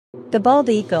The bald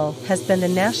eagle has been the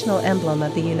national emblem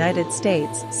of the United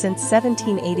States since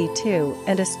 1782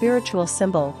 and a spiritual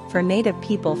symbol for Native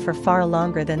people for far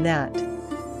longer than that.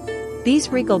 These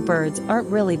regal birds aren't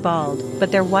really bald,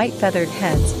 but their white feathered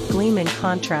heads gleam in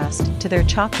contrast to their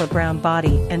chocolate brown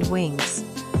body and wings.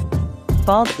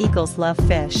 Bald eagles love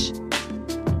fish.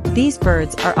 These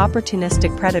birds are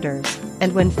opportunistic predators,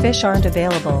 and when fish aren't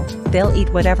available, they'll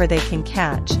eat whatever they can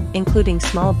catch, including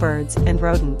small birds and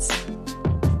rodents.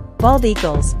 Bald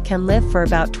eagles can live for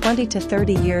about 20 to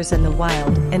 30 years in the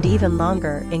wild and even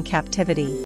longer in captivity.